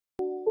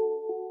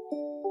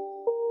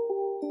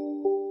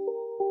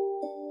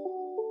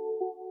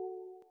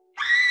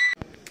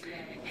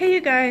Hey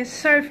you guys,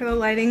 sorry for the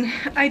lighting.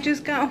 I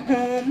just got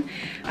home.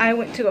 I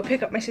went to go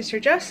pick up my sister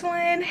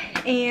Jocelyn,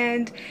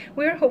 and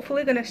we're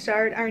hopefully gonna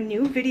start our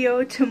new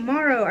video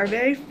tomorrow, our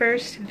very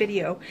first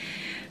video.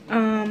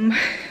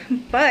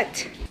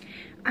 But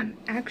I'm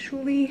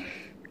actually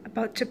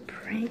about to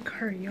prank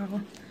her,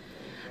 y'all.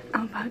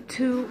 I'm about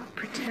to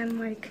pretend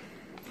like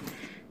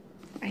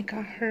I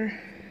got her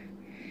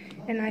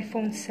an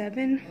iPhone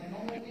 7.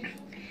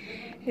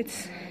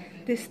 It's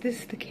this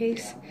is the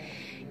case,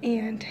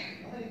 and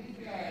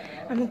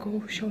I'm gonna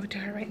go show it to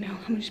her right now.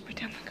 I'm gonna just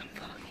pretend like I'm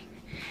vlogging.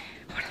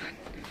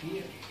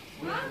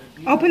 Hold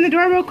on. Open the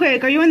door real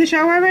quick. Are you in the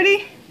shower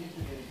already?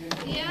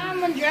 Yeah,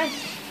 I'm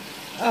undressed.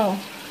 Oh.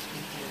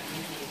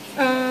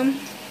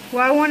 Well,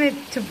 I wanted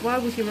to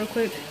vlog with you real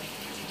quick.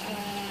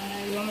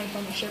 You want me to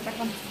put my shirt back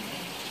on?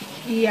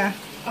 Yeah.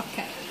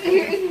 Okay.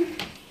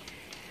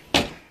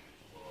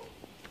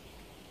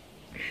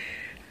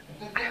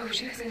 I hope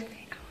she doesn't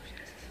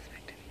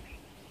suspect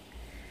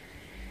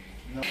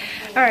anything.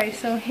 Alright,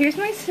 so here's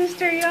my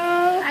sister,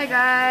 y'all. Hi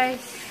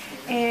guys.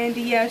 And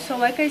yeah, so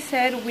like I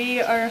said,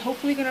 we are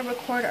hopefully gonna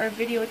record our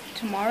video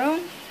tomorrow.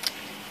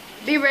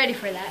 Be ready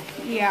for that.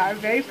 Yeah, our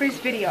very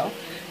first video.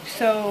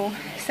 So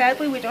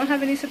sadly we don't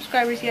have any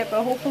subscribers yet,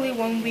 but hopefully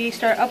when we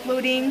start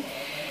uploading,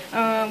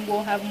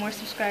 we'll have more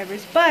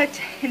subscribers. But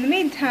in the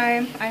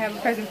meantime, I have a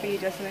present for you,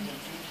 Jocelyn.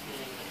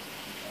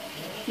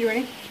 You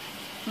ready?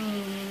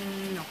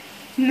 No.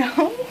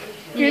 No?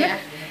 Yeah.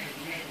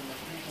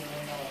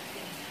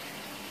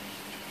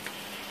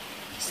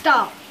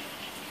 Stop.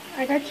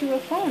 I got you a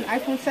phone,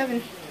 iPhone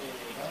 7.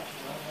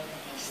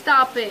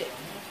 Stop it.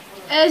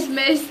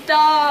 Esme,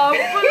 stop.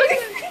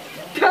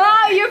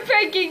 Stop, you're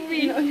pranking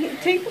me. No,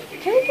 take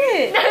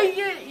it. No,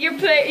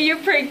 you're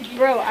pranking.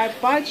 Bro, I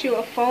bought you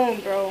a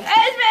phone, bro.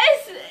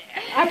 Esme.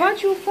 I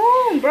bought you a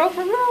phone, bro,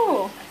 for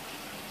real.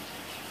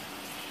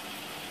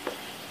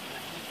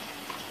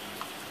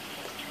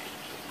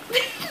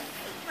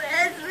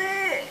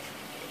 Esme.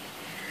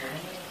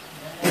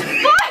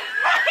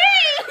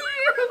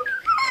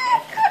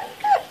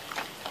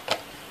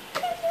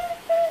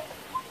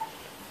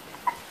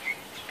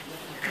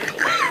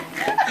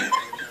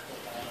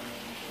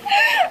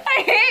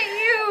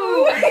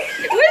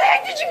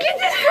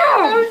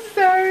 I'm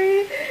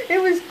sorry.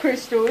 It was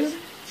Crystal's.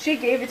 She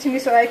gave it to me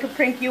so I could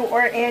prank you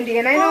or Andy.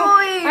 And I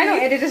know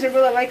Andy doesn't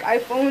really like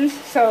iPhones,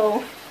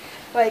 so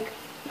like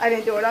I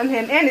didn't do it on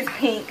him. And it's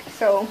pink,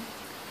 so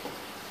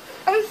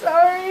I'm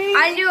sorry.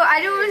 I knew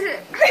it was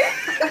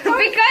because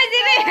it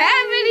didn't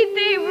have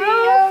anything, bro.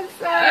 I'm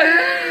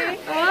sorry.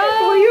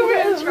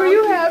 Oh, were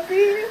you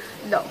happy?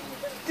 No.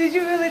 Did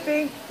you really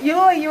think you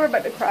looked like you were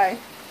about to cry?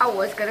 I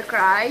was gonna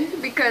cry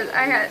because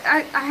I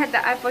had the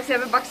iPhone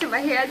 7 box in my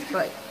hands,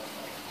 but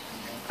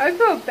I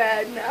feel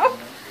bad now.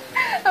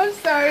 I'm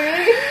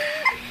sorry.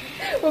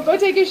 Well, go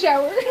take a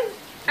shower.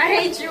 I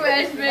hate you,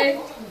 Esme.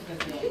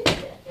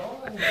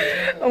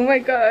 Oh my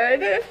god.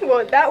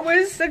 Well, that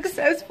was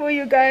successful,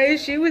 you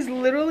guys. She was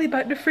literally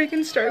about to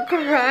freaking start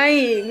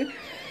crying.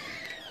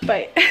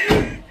 But,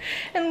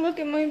 and look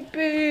at my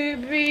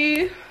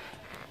baby.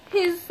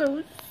 He's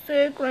so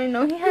sick right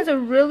now. He has a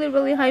really,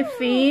 really high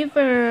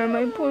fever.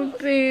 My poor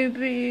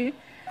baby.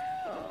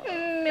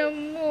 Mi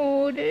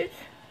amores.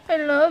 I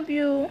love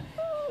you.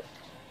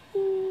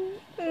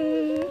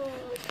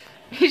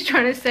 He's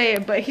trying to say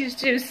it, but he's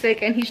just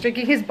sick and he's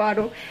drinking his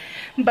bottle.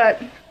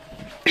 But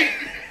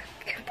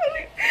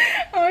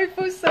oh, I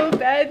feel so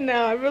bad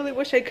now. I really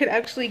wish I could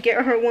actually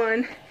get her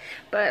one,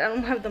 but I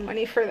don't have the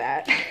money for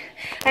that.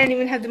 I didn't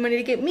even have the money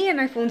to get me an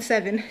iPhone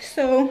 7.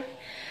 So,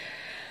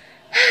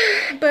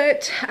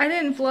 but I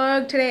didn't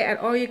vlog today at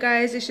all, you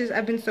guys. It's just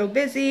I've been so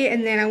busy,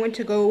 and then I went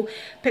to go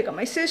pick up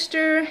my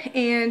sister,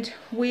 and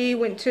we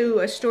went to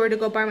a store to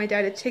go buy my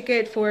dad a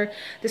ticket for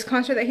this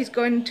concert that he's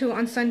going to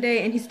on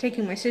Sunday, and he's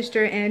taking my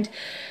sister. And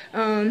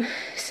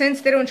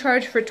since they don't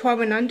charge for 12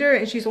 and under,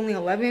 and she's only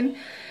 11,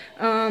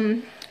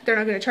 they're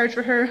not going to charge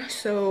for her,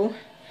 so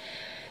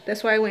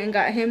that's why I went and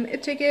got him a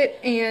ticket.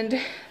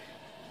 And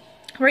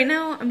right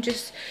now I'm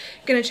just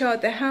gonna chill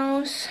at the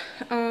house.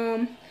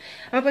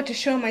 I'm about to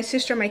show my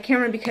sister my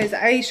camera because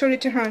I showed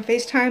it to her on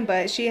FaceTime,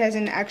 but she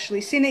hasn't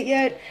actually seen it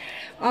yet,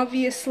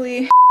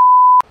 obviously.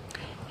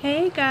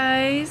 Hey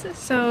guys,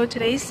 so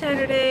today's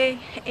Saturday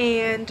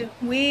and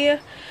we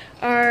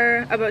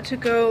are about to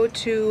go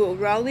to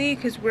Raleigh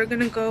because we're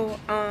gonna go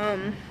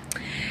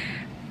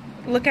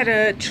look at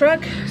a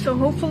truck. So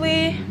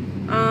hopefully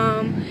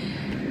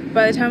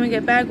by the time we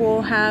get back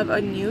we'll have a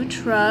new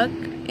truck,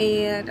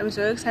 and I'm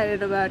so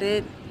excited about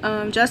it.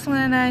 Jocelyn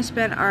and I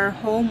spent our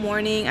whole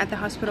morning at the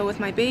hospital with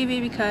my baby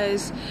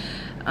because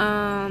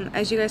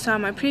as you guys saw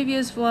in my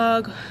previous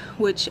vlog,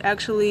 which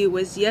actually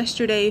was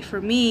yesterday for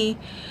me,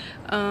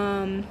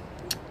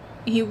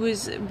 he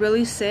was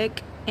really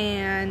sick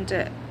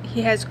and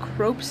he has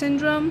Crohn's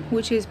syndrome,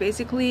 which is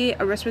basically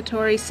a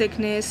respiratory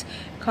sickness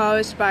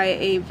caused by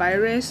a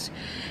virus.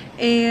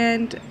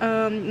 And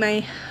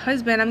my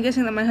husband, I'm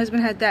guessing that my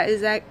husband had that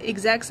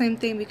exact same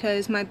thing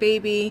because my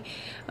baby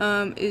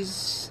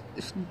is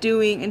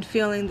doing and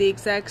feeling the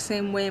exact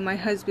same way my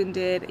husband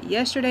did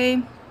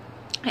yesterday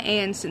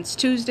and since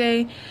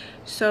Tuesday.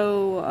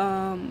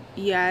 So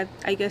yeah,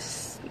 I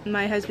guess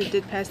my husband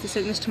did pass the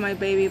sickness to my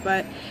baby,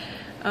 but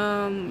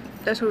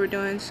that's what we're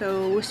doing.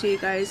 So we'll see you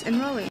guys in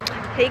Raleigh.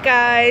 Hey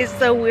guys,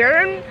 so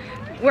we're in,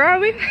 where are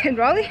we? In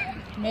Raleigh?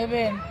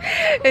 Mebane.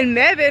 In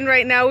Mebane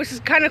right now, which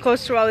is kind of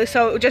close to Raleigh,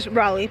 so just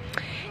Raleigh.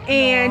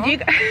 And you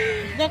guys,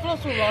 It's not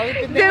close to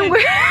Raleigh. then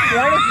we're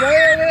Raleigh's way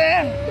over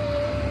there.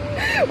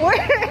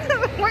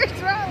 where's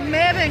Raleigh?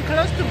 Mebane,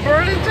 close to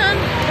Burlington,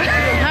 the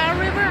Ohio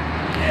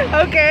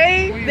River.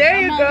 Okay, Where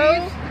there your you grandma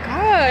go.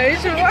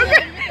 Gosh,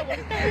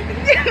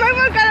 my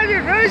mom got on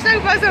your road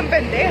talking about some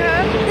pendeja.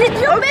 Did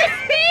you miss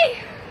me?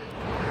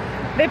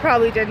 They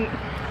probably didn't,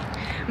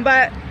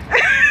 but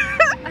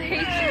I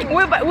hate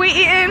you. we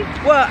eating.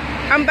 Well,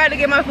 I'm about to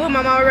get my food.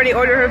 My mom already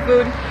ordered her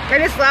food,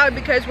 and it's loud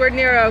because we're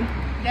near a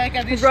Yeah, I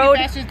got these road.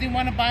 cheap asses. Do you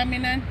want to buy me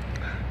none?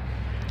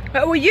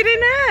 Well, you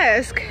didn't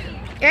ask.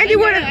 Andy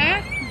would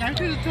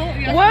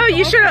have. Well,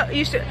 you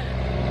should.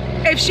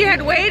 If she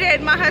had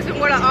waited, my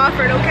husband would have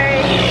offered,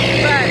 okay?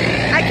 But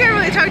I can't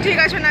really talk to you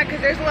guys right now because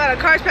there's a lot of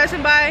cars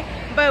passing by.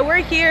 But we're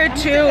here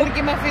to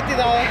Give me $50.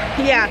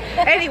 yeah.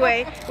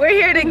 Anyway, we're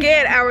here to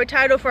get our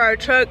title for our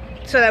truck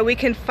so that we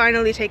can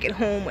finally take it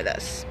home with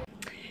us.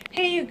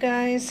 Hey, you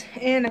guys,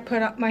 and I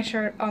put up my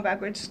shirt all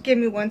backwards. Give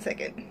me 1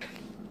 second.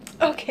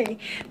 Okay,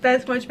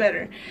 that's much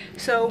better.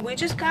 So we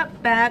just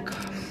got back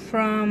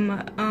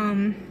from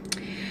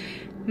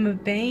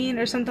Mebane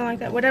or something like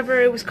that, whatever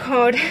it was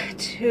called,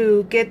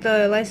 to get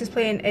the license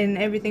plate and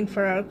everything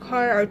for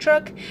our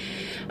truck.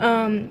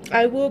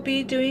 I will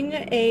be doing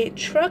a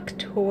truck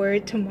tour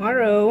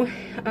tomorrow.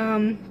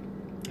 I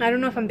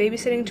don't know if I'm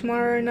babysitting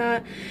tomorrow or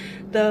not.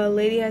 The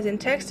lady hasn't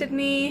texted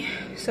me,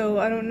 so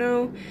I don't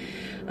know.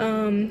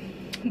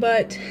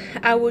 But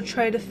I will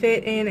try to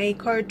fit in a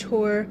car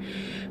tour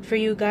for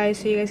you guys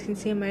so you guys can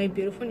see my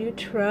beautiful new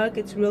truck.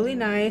 It's really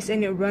nice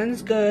and it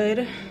runs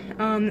good.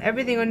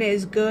 Everything on it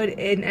is good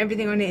and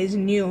everything on it is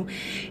new.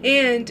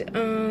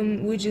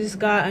 And we just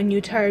got a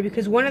new tire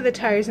because one of the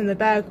tires in the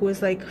back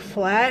was like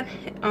flat.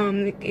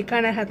 It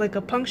kind of had like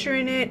a puncture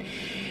in it,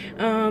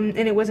 and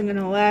it wasn't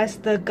gonna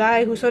last. The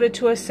guy who sold it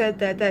to us said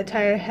that that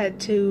tire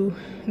had to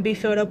be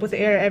filled up with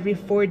air every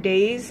 4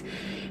 days.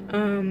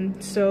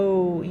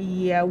 So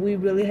yeah, we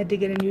really had to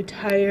get a new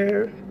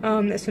tire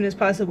as soon as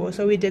possible,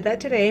 so we did that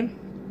today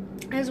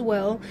as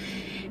well.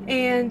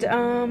 And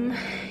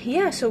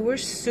yeah, so we're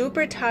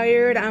super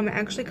tired. I'm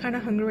actually kind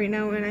of hungry right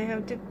now and I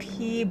have to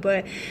pee,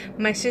 but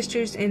my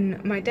sister's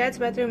in my dad's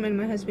bathroom and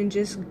my husband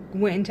just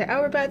went into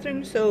our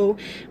bathroom, so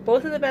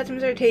both of the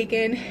bathrooms are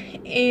taken.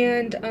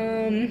 And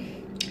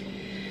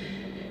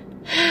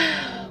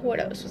what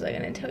else was I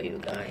gonna tell you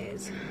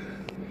guys?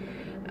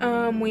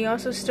 We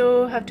also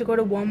still have to go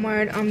to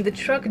Walmart. The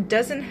truck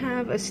doesn't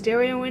have a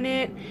stereo in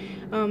it,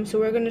 so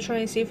we're gonna try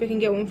and see if we can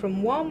get one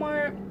from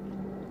Walmart.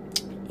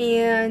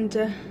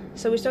 And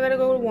so we still gotta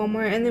go to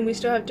Walmart, and then we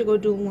still have to go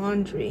do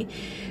laundry.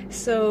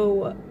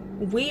 So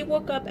we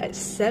woke up at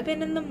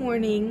 7 in the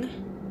morning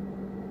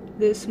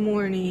this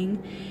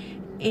morning,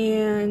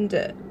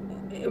 and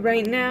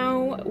right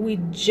now we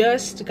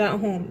just got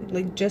home,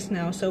 like just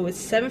now. So it's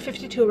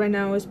 7:52 right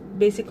now. It's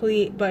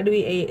basically about to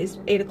be 8. It's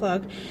 8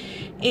 o'clock.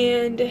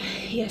 And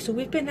yeah, so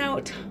we've been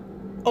out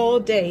all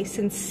day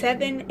since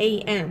 7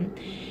 a.m.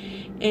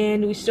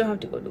 and we still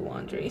have to go do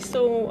laundry.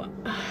 So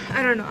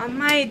I don't know, I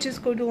might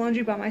just go do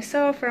laundry by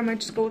myself, or I might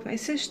just go with my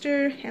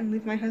sister and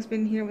leave my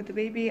husband here with the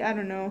baby. I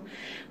don't know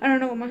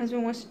what my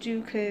husband wants to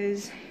do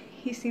because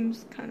he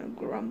seems kind of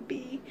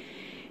grumpy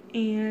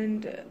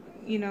and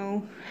you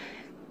know,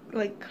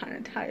 like kind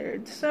of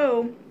tired.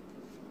 So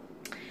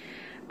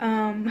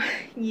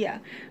yeah,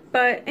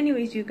 but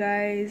anyways, you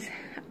guys,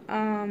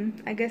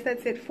 I guess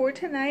that's it for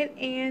tonight,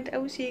 and I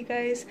will see you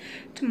guys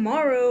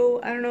tomorrow.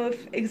 I don't know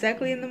if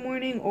exactly in the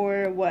morning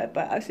or what,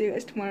 but I'll see you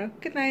guys tomorrow.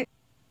 Good night.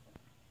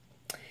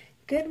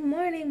 Good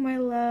morning, my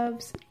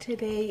loves.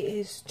 Today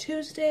is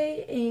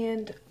Tuesday,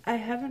 and I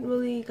haven't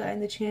really gotten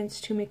the chance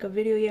to make a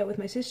video yet with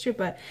my sister,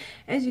 but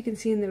as you can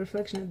see in the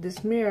reflection of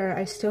this mirror,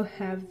 I still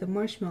have the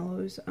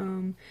marshmallows.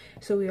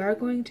 So we are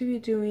going to be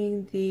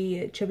doing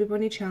the Chubby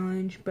Bunny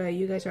Challenge, but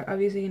you guys are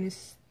obviously going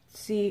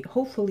to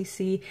hopefully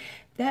see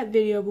that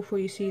video before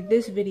you see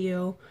this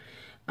video.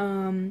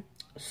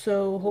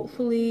 So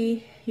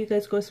hopefully you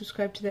guys go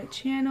subscribe to that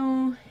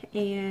channel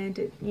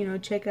and, you know,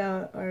 check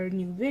out our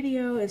new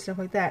video and stuff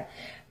like that.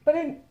 But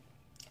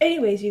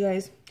anyways, you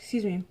guys,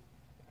 excuse me,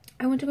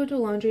 I went to go do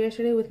laundry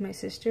yesterday with my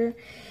sister,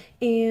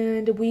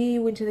 and we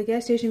went to the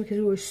gas station because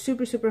we were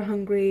super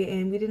hungry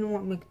and we didn't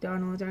want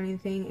McDonald's or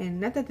anything. And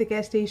not that the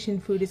gas station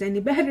food is any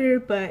better,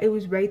 but it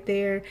was right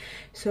there,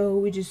 so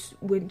we just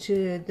went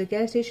to the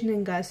gas station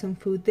and got some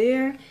food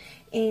there.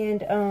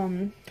 And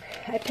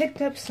I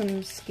picked up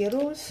some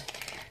Skittles.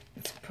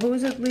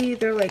 Supposedly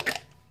they're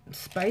like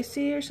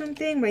spicy or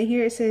something. Right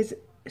here it says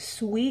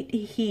sweet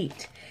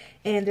heat,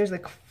 and there's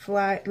like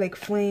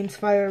flames,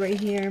 fire right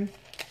here.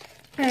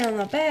 And on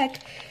the back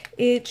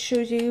it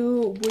shows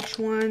you which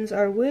ones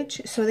are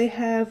which. So they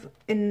have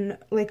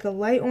like a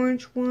light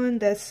orange one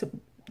that's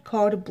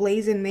called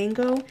Blazing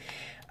Mango,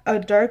 a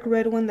dark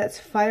red one that's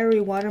Fiery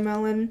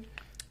Watermelon,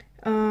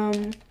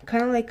 kind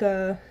of like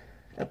a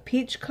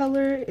peach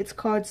color, it's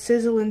called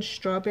Sizzling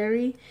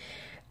Strawberry.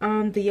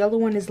 The yellow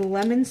one is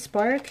Lemon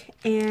Spark,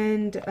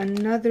 and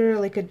another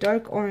like a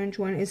dark orange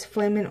one is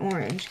Flamin'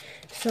 Orange.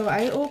 So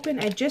I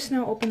just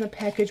now opened the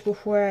package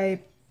before I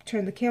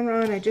turned the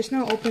camera on. I just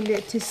now opened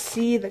it to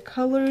see the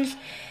colors,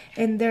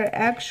 and they're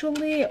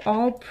actually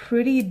all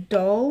pretty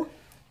dull.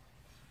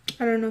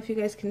 I don't know if you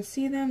guys can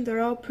see them.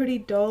 They're all pretty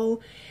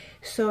dull.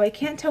 So I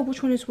can't tell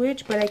which one is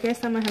which, but I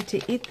guess I'm gonna have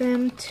to eat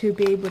them to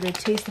be able to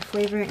taste the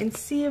flavor and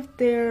see if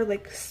they're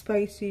like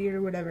spicy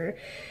or whatever.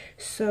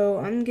 So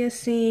I'm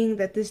guessing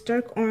that this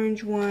dark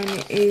orange one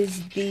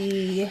is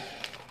the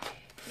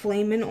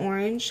Flamin'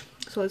 Orange.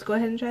 So let's go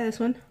ahead and try this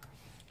one.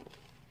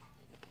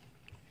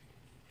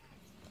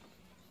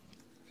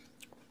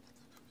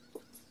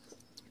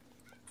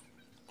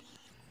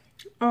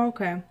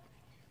 Okay.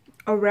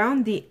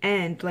 Around the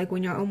end, like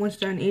when you're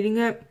almost done eating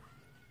it,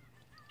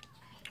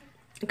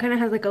 it kind of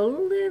has like a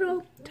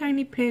little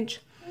tiny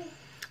pinch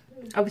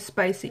of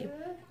spicy,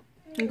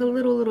 like a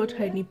little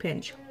tiny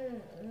pinch,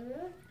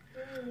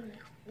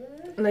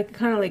 like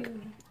kind of like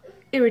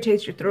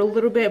irritates your throat a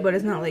little bit, but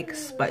it's not like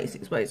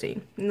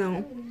spicy,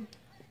 no.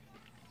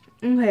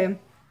 Okay,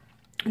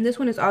 and this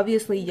one is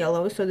obviously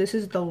yellow, so this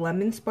is the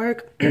Lemon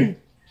Spark.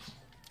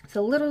 It's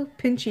a little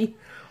pinchy.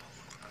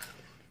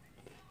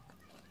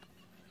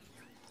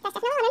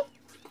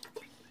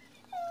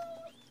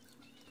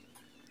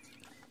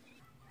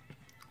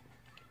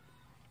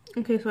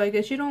 Okay, so I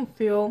guess you don't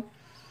feel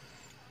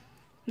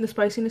the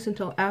spiciness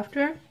until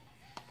after.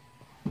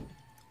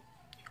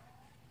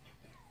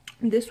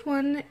 This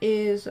one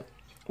is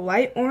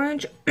light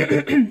orange.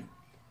 So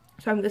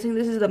I'm guessing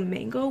this is the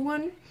mango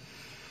one,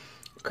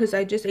 because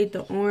I just ate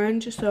the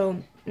orange,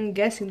 so I'm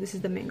guessing this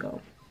is the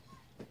mango.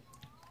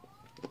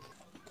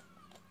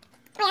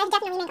 Oh yeah, it's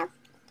definitely mango.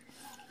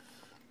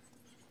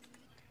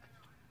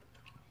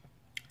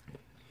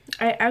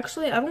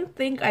 I don't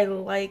think I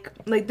like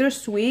they're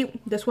sweet.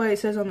 That's why it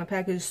says on the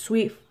package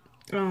sweet,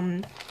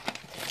 what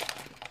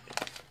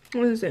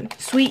is it?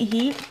 Sweet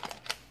heat.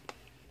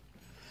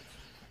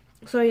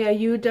 So yeah,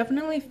 you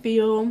definitely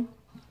feel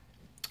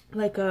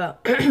like a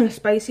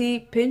spicy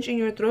pinch in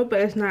your throat, but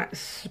it's not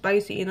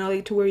spicy, you know,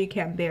 like to where you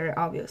can't bear it,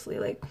 obviously.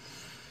 Like,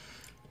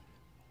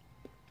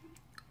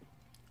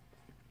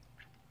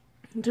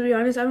 to be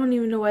honest, I don't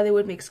even know why they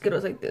would make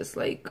Skittles like this.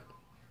 Like,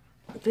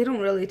 they don't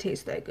really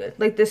taste that good.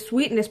 Like, the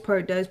sweetness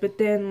part does, but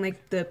then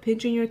like the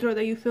pinch in your throat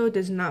that you feel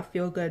does not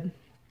feel good.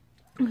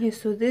 Okay,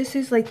 so this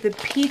is like the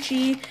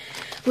peachy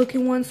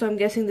looking one, so I'm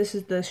guessing this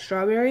is the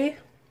strawberry.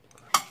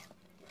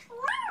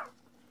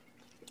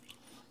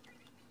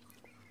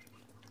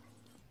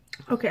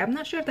 Okay, I'm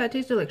not sure if that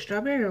tasted like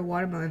strawberry or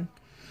watermelon,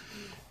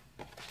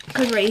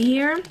 because right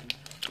here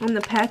on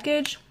the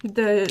package,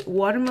 the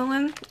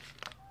watermelon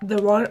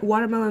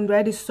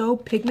red is so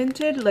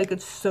pigmented, like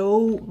it's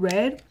so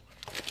red.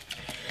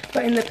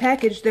 But in the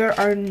package, there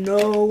are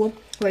no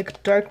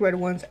like dark red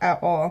ones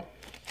at all.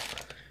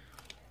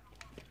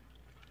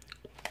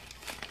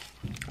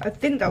 I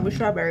think that was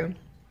strawberry.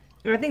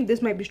 And I think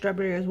this might be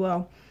strawberry as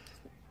well.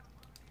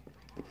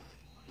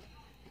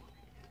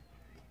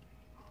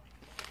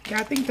 Yeah,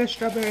 I think that's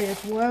strawberry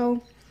as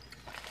well.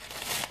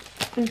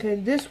 Okay,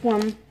 this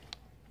one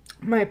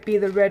might be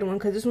the red one,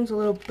 because this one's a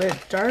little bit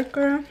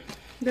darker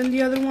than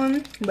the other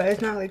one. But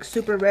it's not like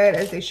super red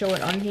as they show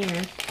it on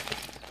here.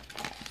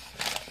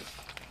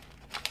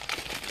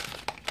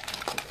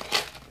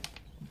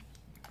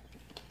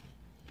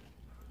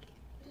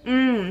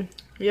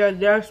 Yeah,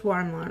 that's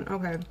watermelon.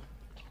 Okay.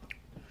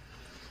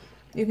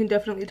 You can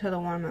definitely tell the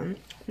watermelon.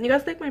 You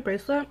guys like my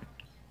bracelet?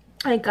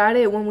 I got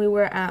it when we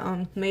were at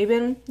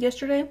Maven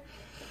yesterday.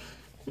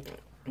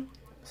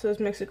 So it's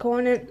Mexico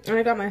on it. And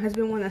I got my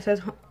husband one that says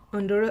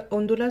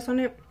Honduras on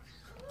it.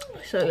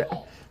 So yeah.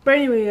 But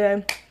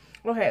anyway,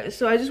 okay,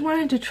 so I just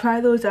wanted to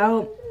try those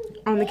out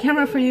on the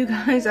camera for you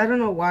guys. I don't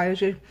know why.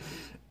 It's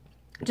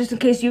just in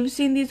case you've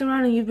seen these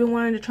around and you've been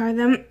wanting to try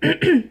them.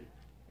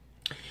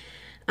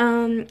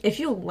 If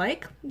you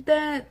like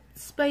that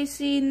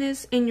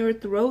spiciness in your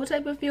throat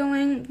type of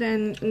feeling,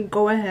 then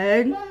go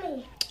ahead.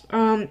 Mommy.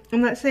 I'm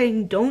not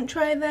saying don't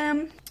try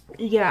them.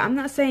 Yeah, I'm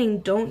not saying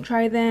don't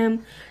try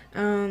them.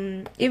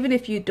 Even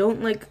if you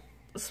don't like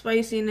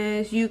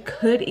spiciness, you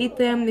could eat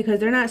them because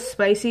they're not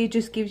spicy. It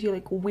just gives you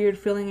like a weird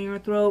feeling in your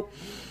throat.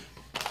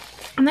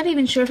 I'm not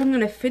even sure if I'm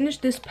gonna finish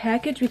this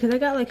package because I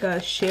got like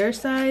a share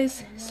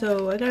size.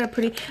 So I got a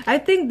pretty, I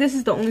think this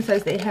is the only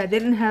size they had. They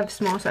didn't have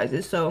small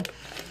sizes, so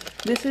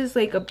this is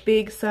like a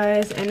big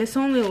size, and it's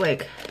only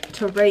like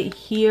to right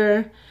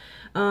here.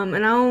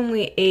 And I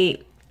only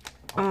ate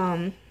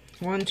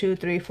 1, 2,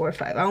 3, 4,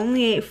 5. I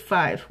only ate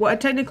 5. Well,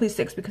 technically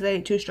 6 because I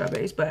ate 2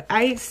 strawberries, but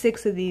I ate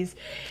 6 of these,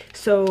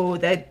 so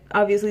that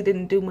obviously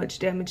didn't do much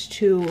damage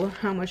to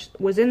how much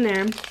was in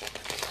there.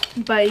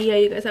 But yeah,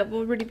 you guys, I've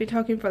already been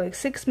talking for like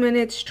 6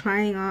 minutes,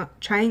 trying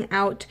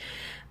out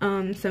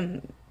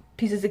some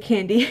pieces of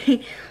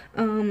candy.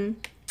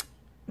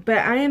 But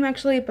I am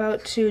actually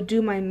about to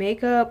do my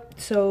makeup,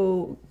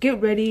 so get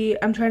ready.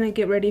 I'm trying to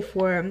get ready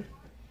for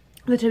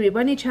the Chubby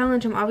Bunny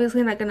challenge. I'm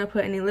obviously not gonna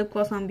put any lip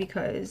gloss on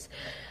because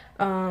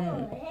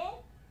we're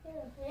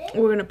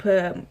gonna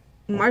put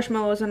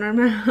marshmallows on our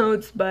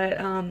mouths, but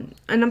and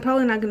I'm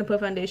probably not gonna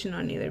put foundation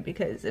on either,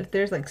 because if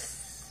there's like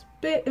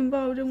spit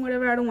involved in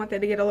whatever, I don't want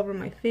that to get all over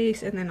my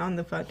face and then on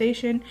the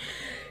foundation.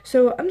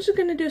 So I'm just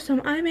gonna do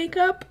some eye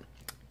makeup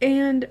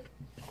and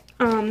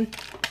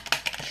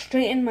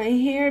straighten my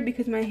hair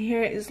because my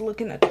hair is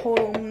looking a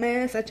total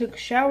mess. I took a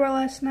shower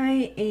last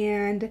night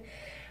and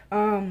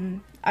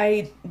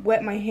I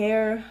wet my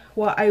hair.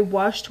 Well, I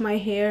washed my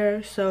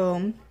hair,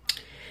 so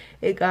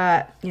it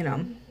got, you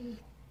know,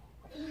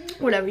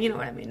 whatever, you know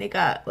what I mean. It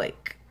got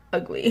like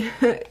ugly.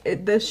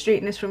 The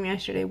straightness from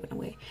yesterday went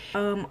away.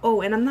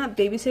 Oh, and I'm not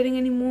babysitting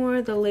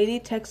anymore. The lady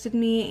texted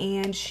me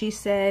and she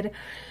said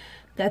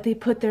that they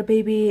put their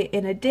baby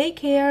in a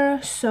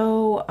daycare,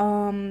 so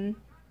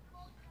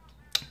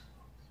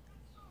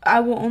I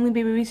will only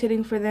be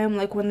babysitting for them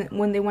like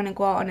when they want to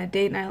go out on a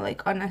date night,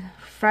 like on a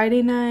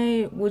Friday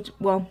night, which,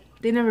 well,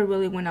 they never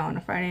really went out on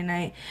a Friday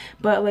night,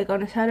 but like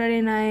on a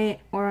Saturday night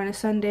or on a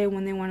Sunday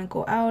when they want to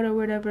go out or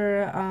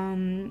whatever,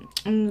 I'm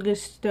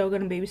just still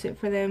gonna babysit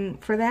for them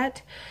for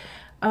that.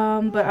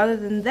 But other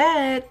than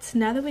that,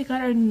 now that we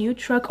got our new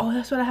truck, oh,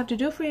 that's what I have to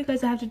do for you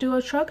guys. I have to do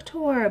a truck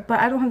tour, but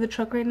I don't have the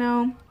truck right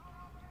now.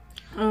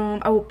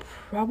 I will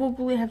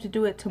probably have to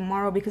do it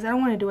tomorrow because I don't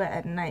want to do it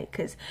at night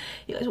because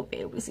you guys will be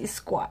able to see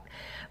squat.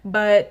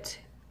 But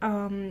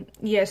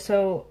yeah,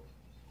 so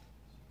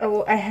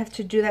I have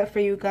to do that for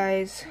you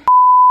guys.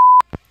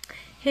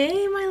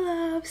 Hey my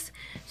loves,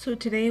 so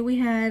today we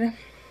had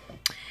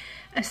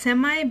a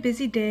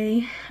semi-busy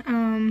day.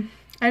 I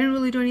didn't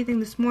really do anything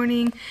this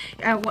morning.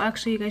 Well,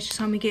 actually, you guys just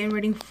saw me getting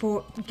ready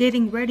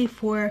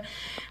for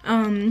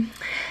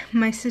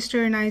my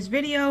sister and I's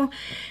video,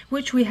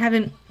 which we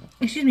haven't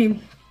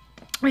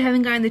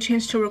gotten the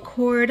chance to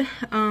record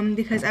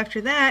because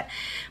after that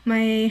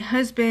my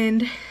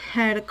husband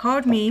had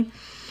called me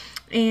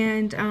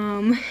and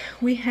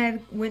we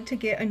went to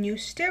get a new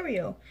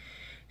stereo.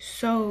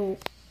 So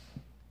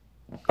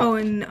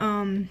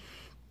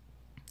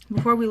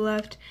before we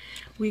left,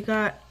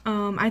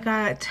 I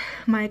got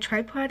my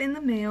tripod in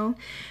the mail,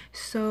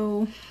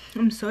 so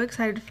I'm so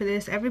excited for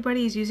this.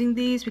 Everybody is using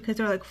these because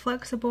they're like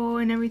flexible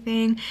and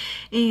everything,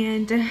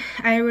 and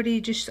I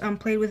already just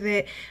played with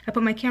it. I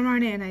put my camera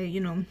on it and I, you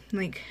know,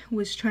 like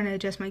was trying to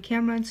adjust my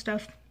camera and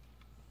stuff.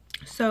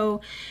 So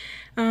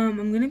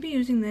I'm gonna be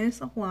using this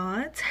a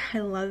lot. I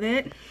love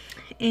it.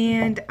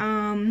 And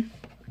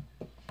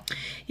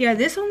yeah,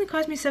 this only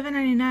cost me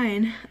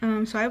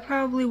 $7.99. So I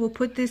probably will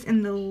put this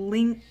in the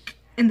link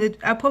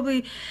I'll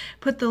probably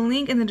put the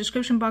link in the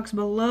description box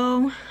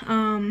below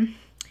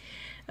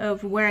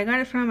of where I got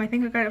it from. I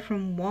think I got it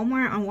from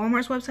Walmart, on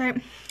Walmart's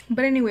website.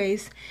 But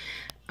anyways,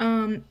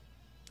 oh,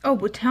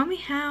 but tell me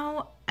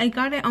how I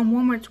got it on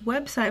Walmart's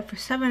website for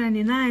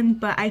 $7.99,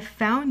 but I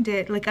found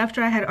it, like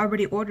after I had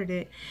already ordered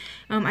it,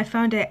 I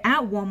found it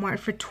at Walmart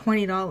for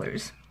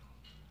 $20.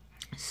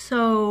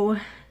 So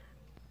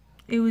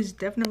it was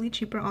definitely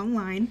cheaper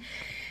online.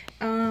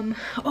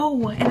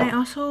 Oh,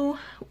 and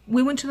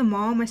we went to the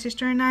mall, my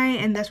sister and I,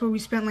 and that's where we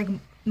spent like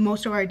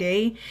most of our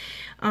day.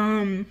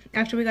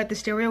 After we got the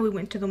stereo, we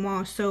went to the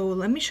mall. So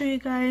let me show you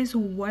guys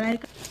what I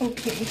got.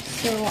 Okay,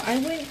 so I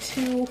went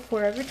to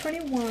Forever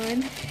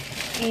 21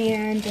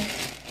 and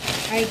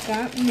I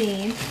got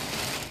me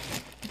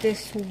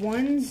this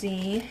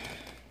onesie.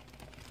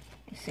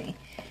 Let's see.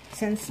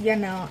 Since, you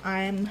know,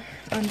 I'm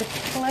on the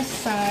plus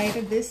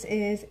side, this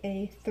is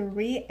a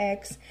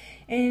 3X,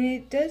 and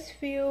it does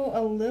feel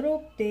a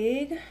little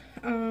big.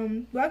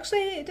 Well,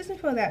 actually, it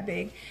doesn't feel that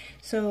big,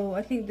 so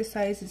I think this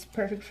size is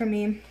perfect for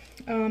me.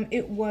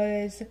 It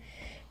was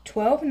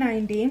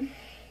 $12.90,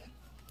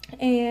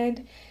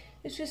 and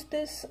it's just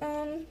this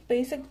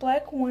basic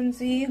black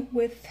onesie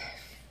with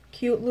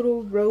cute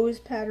little rose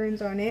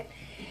patterns on it.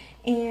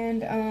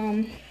 And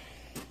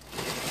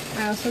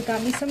I also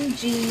got me some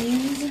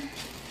jeans.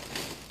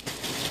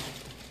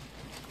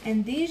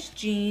 And these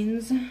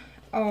jeans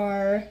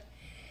are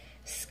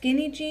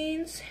skinny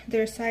jeans.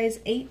 They're size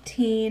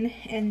 18,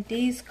 and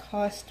these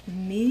cost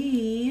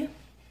me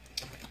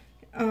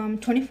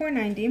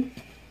 $24.90.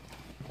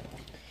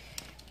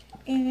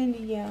 And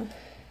yeah,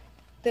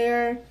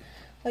 they're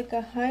like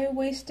a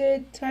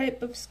high-waisted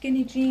type of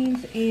skinny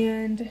jeans,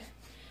 and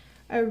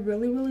I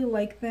really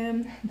like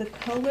them. The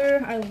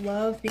color I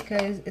love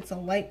because it's a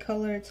light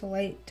color, it's a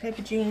light type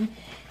of jean,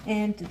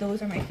 and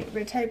those are my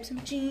favorite types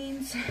of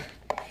jeans.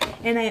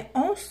 And I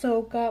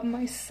also got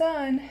my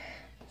son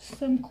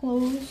some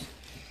clothes.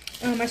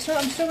 I'm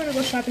still gonna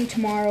go shopping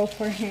tomorrow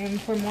for him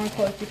for more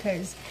clothes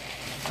because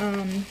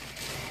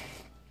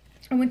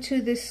I went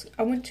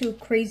to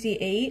Crazy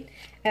 8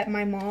 at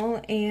my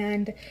mall,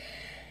 and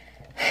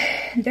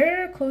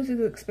their clothes is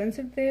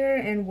expensive there,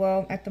 and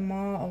well, at the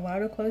mall a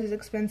lot of clothes is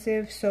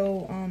expensive.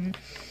 So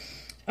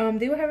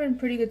they were having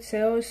pretty good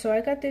sales, so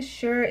I got this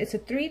shirt. It's a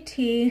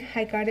 3T.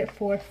 I got it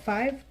for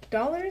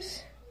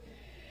 $5,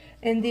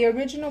 and the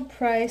original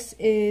price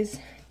is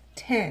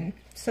 $10,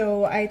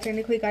 so I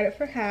technically got it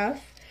for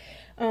half.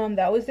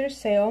 That was their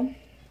sale,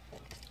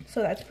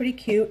 so that's pretty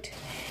cute.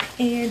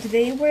 And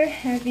they were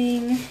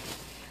having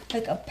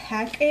like a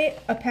packet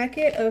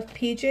of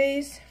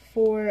PJs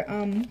for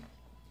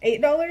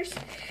 $8.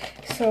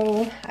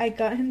 So I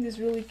got him this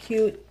really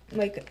cute,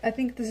 like, I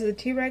think this is a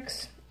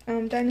T-Rex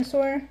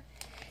dinosaur,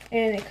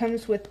 and it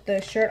comes with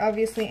the shirt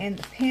obviously and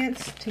the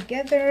pants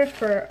together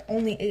for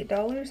only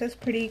 $8. That's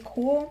pretty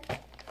cool.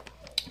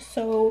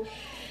 So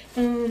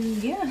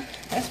yeah,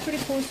 that's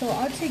pretty cool. So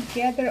all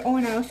together, oh,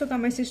 and I also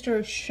got my sister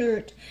a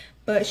shirt,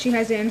 but she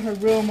has it in her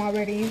room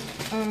already.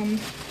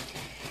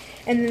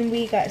 And then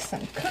we got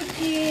some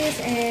cookies,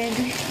 and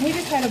we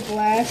just had a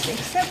blast,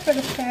 except for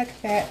the fact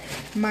that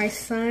my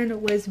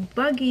son was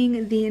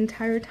bugging the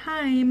entire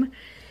time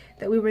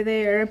that we were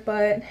there.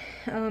 But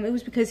it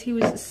was because he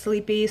was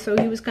sleepy, so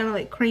he was kind of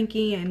like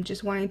cranky and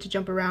just wanting to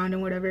jump around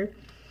and whatever.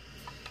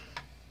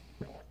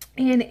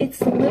 And it's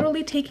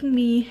literally taken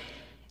me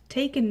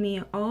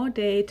all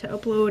day to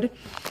upload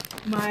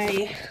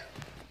my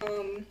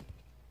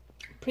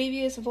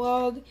previous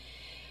vlog.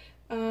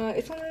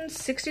 It's on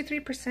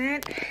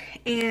 63%,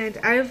 and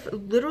I've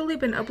literally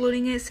been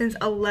uploading it since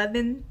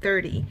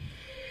 11:30,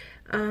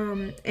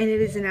 and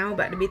it is now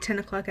about to be 10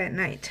 o'clock at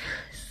night.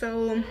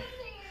 So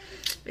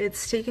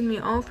it's taken me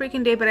all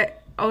freaking day,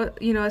 but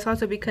you know, it's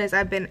also because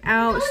I've been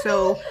out,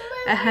 so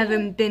I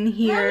haven't been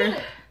here.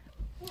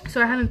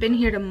 So I haven't been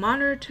here to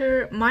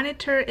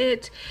monitor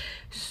it.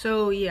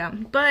 So yeah,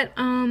 but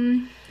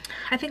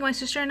I think my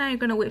sister and I are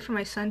gonna wait for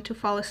my son to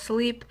fall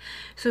asleep,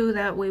 so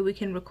that way we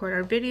can record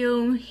our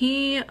video.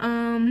 He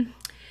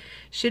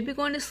should be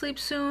going to sleep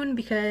soon,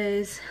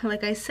 because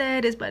like I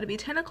said, it's about to be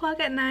 10 o'clock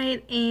at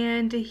night,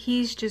 and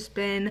he's just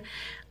been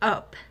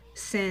up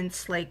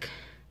since like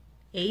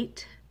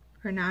 8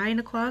 or 9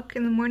 o'clock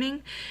in the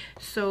morning,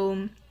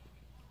 so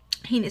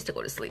he needs to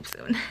go to sleep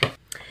soon.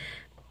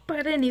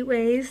 But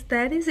anyways,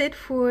 that is it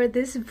for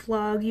this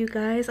vlog, you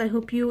guys. I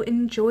hope you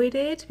enjoyed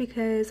it,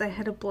 because I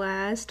had a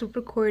blast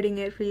recording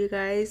it for you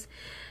guys.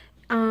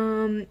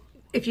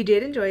 If you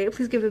did enjoy it,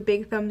 please give it a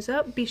big thumbs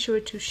up. Be sure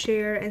to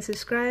share and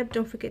subscribe.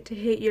 Don't forget to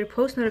hit your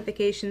post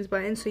notifications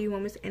button so you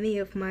won't miss any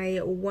of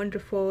my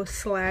wonderful /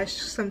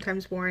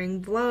 sometimes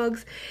boring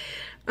vlogs.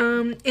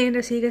 And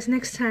I'll see you guys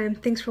next time.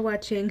 Thanks for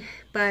watching.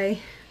 Bye.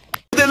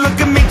 They look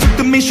at me, took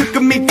at me, shook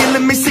at me,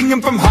 feeling me,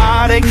 singing from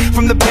heartache,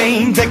 from the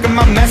pain, taking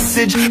my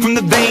message from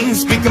the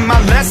veins, speaking my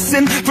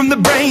lesson from the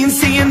brain,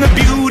 seeing the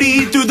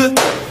beauty through the